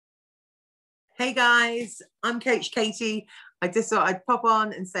Hey guys, I'm Coach Katie. I just thought I'd pop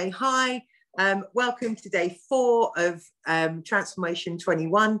on and say hi. Welcome to day 4 of Transformation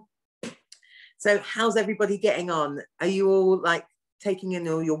 21. So how's everybody getting on? Are you all like taking in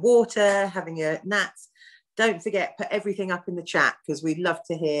all your water, having your naps? Don't forget, put everything up in the chat because we'd love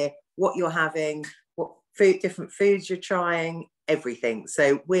to hear what you're having, what food, different foods you're trying, everything.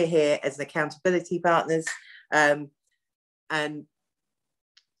 So we're here as an accountability partners and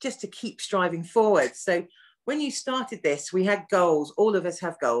just to keep striving forward. So when you started this, we had goals. All of us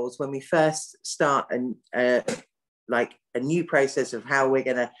have goals when we first start like a new process of how we're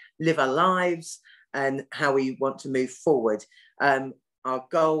going to live our lives and how we want to move forward. Our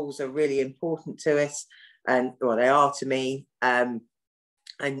goals are really important to us, and well, they are to me. And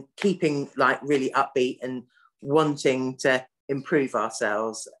keeping like really upbeat and wanting to improve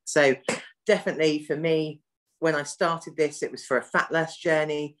ourselves. So definitely for me, when I started this, it was for a fat loss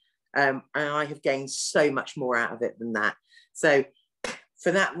journey, and I have gained so much more out of it than that. So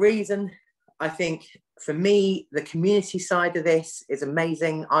for that reason, I think for me, the community side of this is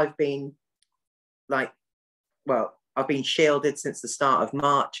amazing. I've been I've been shielded since the start of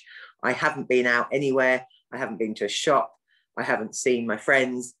March. I haven't been out anywhere. I haven't been to a shop. I haven't seen my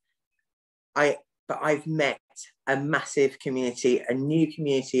friends. But I've met a massive community, a new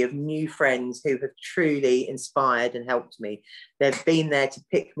community of new friends who have truly inspired and helped me. They've been there to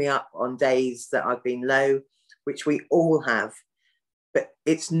pick me up on days that I've been low, which we all have. But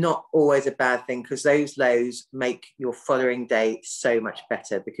it's not always a bad thing, because those lows make your following day so much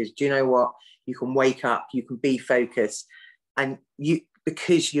better. Because do you know what? You can wake up, you can be focused, and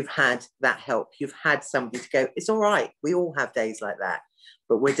because you've had that help, you've had somebody to go, it's all right. We all have days like that.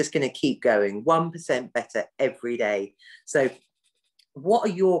 But we're just going to keep going 1% better every day. So what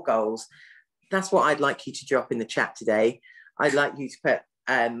are your goals? That's what I'd like you to drop in the chat today. I'd like you to put,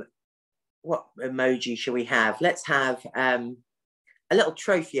 what emoji shall we have? Let's have a little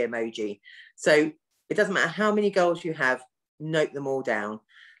trophy emoji. So it doesn't matter how many goals you have, note them all down.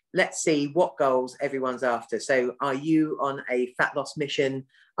 Let's see what goals everyone's after. So are you on a fat loss mission?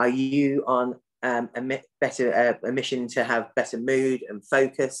 Are you on a mission to have better mood and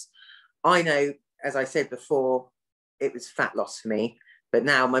focus? I know, as I said before, it was fat loss for me, but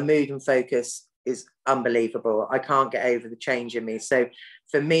now my mood and focus is unbelievable. I can't get over the change in me. So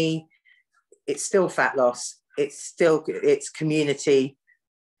for me, it's still fat loss. It's community,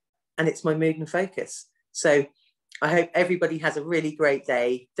 and it's my mood and focus. So I hope everybody has a really great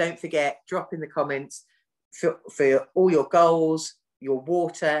day. Don't forget, drop in the comments for all your goals, your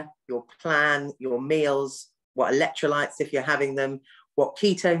water, your plan, your meals, what electrolytes if you're having them, what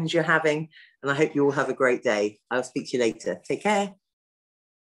ketones you're having. And I hope you all have a great day. I'll speak to you later. Take care.